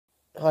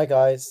Hi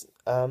guys.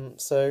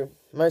 So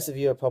most of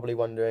you are probably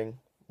wondering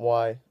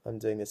why I'm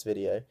doing this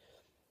video,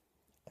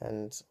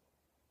 and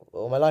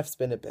well, my life's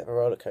been a bit of a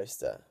roller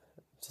coaster,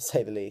 to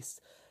say the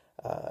least,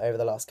 over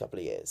the last couple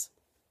of years.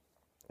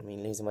 I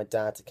mean, losing my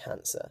dad to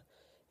cancer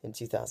in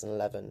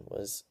 2011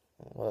 was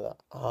one of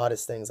the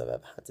hardest things I've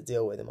ever had to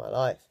deal with in my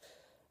life.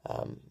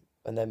 Um,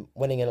 and then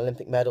winning an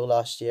Olympic medal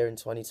last year in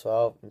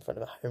 2012 in front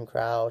of a home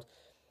crowd,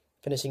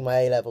 finishing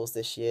my A levels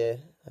this year.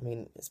 I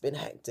mean, it's been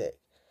hectic.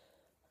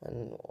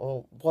 And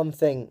well, one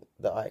thing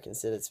that I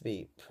consider to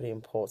be pretty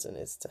important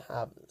is to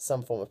have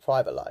some form of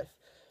private life.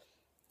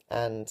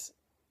 And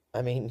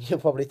I mean, you're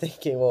probably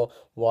thinking, well,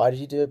 why did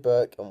you do a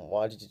book and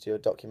why did you do a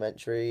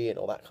documentary and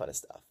all that kind of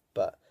stuff?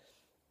 But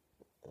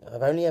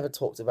I've only ever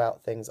talked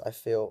about things I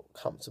feel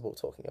comfortable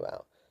talking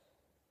about.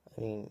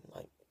 I mean,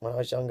 like when I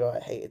was younger, I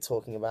hated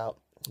talking about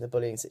the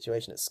bullying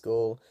situation at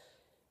school.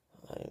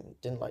 I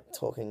didn't like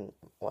talking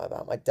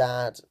about my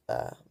dad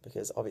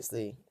because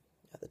obviously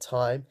at the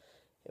time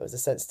it was a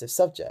sensitive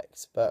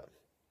subject. But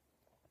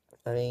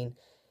I mean,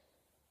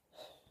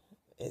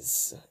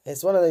 it's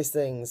one of those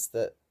things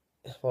that,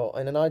 well,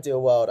 in an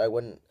ideal world, I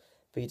wouldn't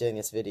be doing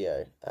this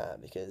video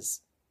because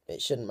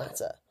it shouldn't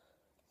matter.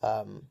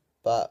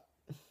 But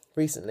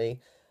recently,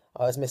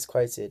 I was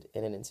misquoted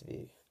in an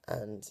interview,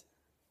 and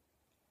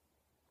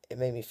it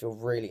made me feel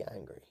really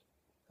angry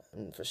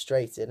and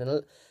frustrated,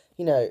 and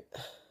you know,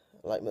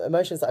 like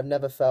emotions that I've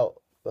never felt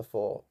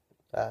before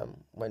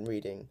when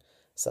reading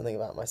something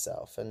about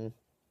myself. And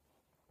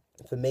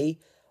for me,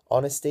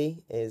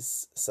 honesty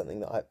is something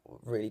that I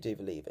really do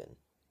believe in,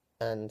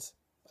 and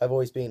I've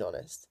always been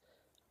honest.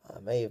 I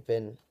may have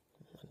been,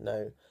 I don't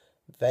know,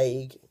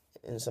 vague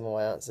in some of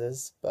my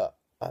answers, but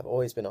I've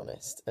always been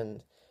honest.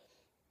 And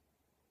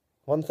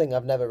one thing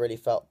I've never really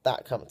felt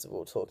that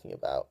comfortable talking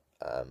about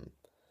are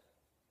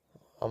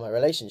my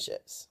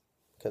relationships,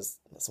 because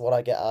that's what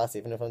I get asked,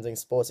 even if I'm doing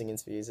sporting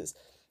interviews. It's,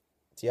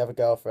 do you have a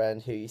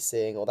girlfriend? Who are you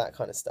seeing? All that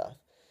kind of stuff.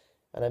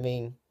 And I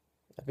mean,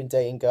 I've been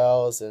dating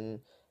girls,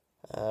 and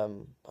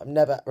I've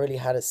never really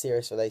had a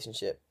serious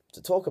relationship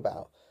to talk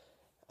about.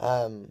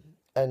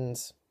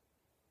 And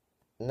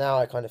now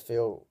I kind of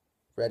feel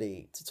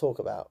ready to talk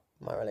about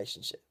my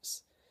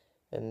relationships.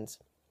 And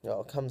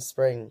come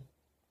spring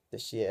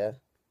this year,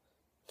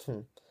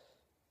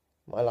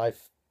 my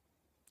life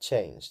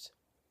changed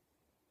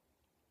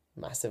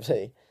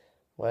massively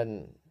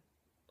when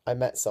I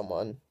met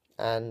someone,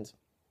 and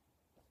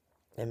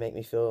they make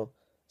me feel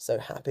so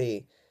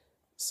happy,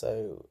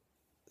 so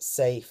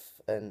safe,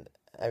 and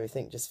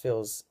everything just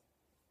feels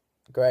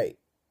great.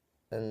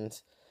 And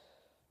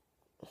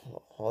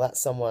well, that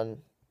someone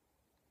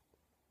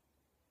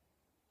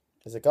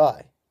is a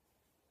guy.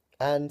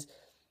 And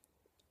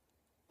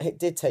it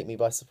did take me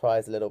by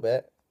surprise a little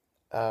bit.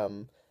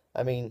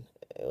 I mean,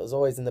 it was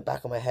always in the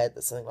back of my head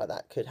that something like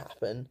that could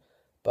happen,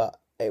 but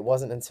it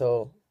wasn't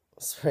until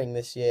spring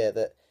this year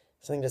that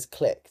something just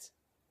clicked.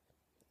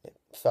 It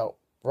felt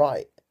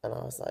right, and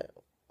I was like,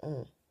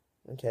 mm,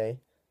 okay.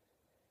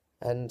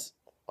 And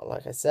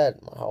like I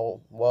said, my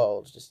whole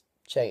world just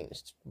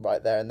changed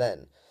right there and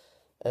then.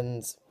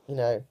 And, you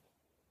know,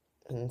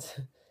 and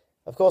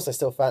of course I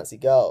still fancy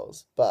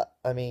girls, but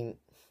I mean,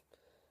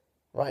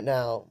 right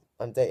now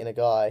I'm dating a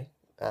guy,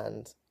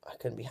 and I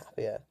couldn't be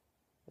happier.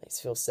 It makes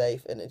me feel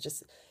safe, and it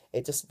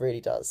just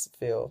really does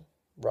feel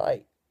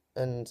right.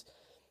 And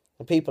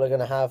people are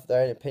going to have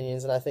their own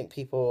opinions, and I think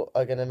people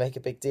are going to make a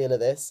big deal of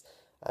this.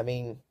 I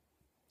mean,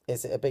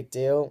 is it a big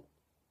deal?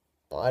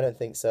 Well, I don't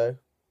think so.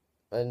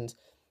 And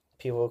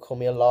people will call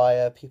me a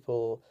liar.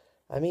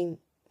 I mean,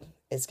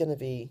 it's going to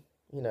be,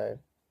 you know,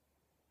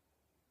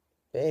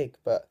 big,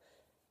 but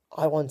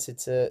I wanted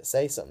to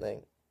say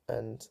something,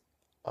 and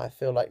I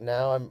feel like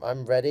now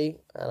I'm ready,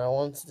 and I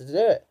wanted to do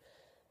it.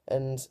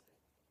 And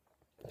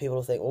people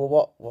will think, well,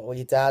 what will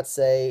your dad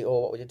say,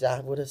 or what would your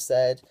dad would have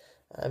said?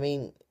 I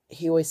mean,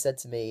 he always said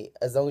to me,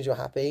 as long as you're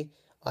happy,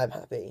 I'm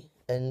happy.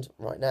 And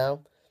right now,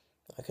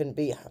 I couldn't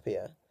be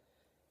happier.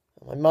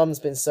 My mum's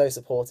been so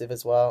supportive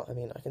as well. I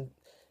mean, I can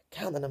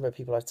count the number of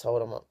people I've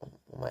told on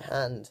my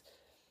hand,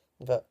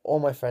 but all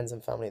my friends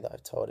and family that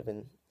I've told have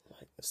been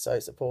like so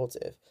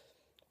supportive,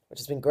 which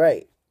has been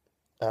great.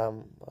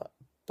 Um,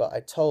 but I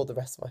told the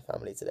rest of my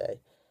family today,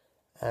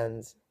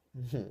 and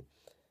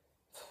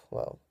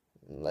well,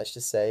 let's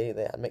just say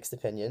they had mixed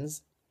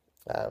opinions.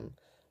 Um,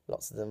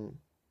 Lots of them,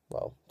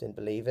 well, didn't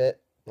believe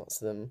it.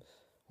 Lots of them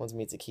wanted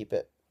me to keep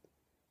it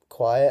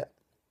quiet.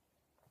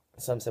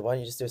 Some said, why don't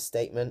you just do a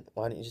statement?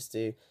 Why don't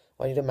you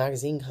do a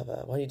magazine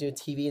cover? Why don't you do a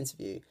TV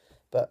interview?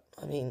 But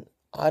I mean,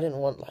 I didn't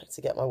want like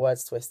to get my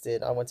words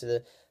twisted. I wanted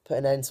to put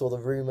an end to all the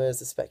rumors,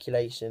 the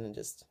speculation, and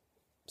just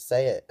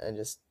say it and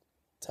just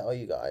tell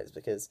you guys,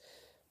 because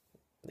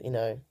you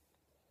know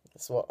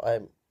that's what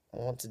I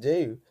want to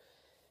do.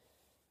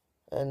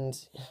 And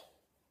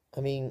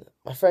I mean,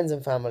 my friends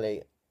and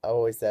family are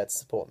always there to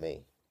support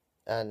me,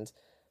 and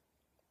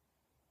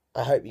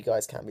I hope you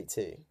guys can be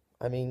too.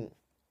 I mean,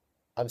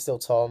 I'm still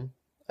Tom.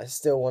 I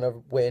still want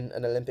to win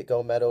an Olympic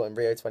gold medal in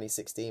Rio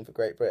 2016 for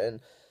Great Britain.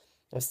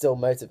 I'm still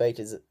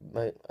motivated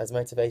as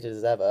motivated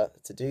as ever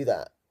to do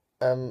that.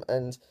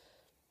 And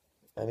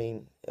I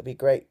mean, it'd be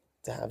great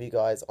to have you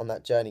guys on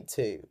that journey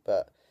too.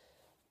 But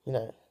you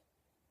know,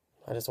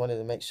 I just wanted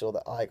to make sure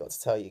that I got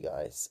to tell you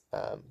guys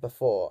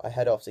before I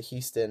head off to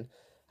Houston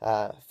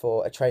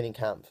for a training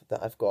camp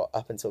that I've got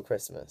up until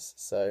Christmas.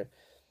 So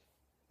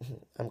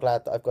I'm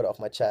glad that I've got it off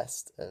my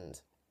chest,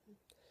 and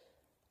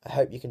I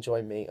hope you can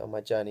join me on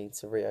my journey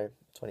to Rio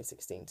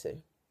 2016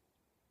 too.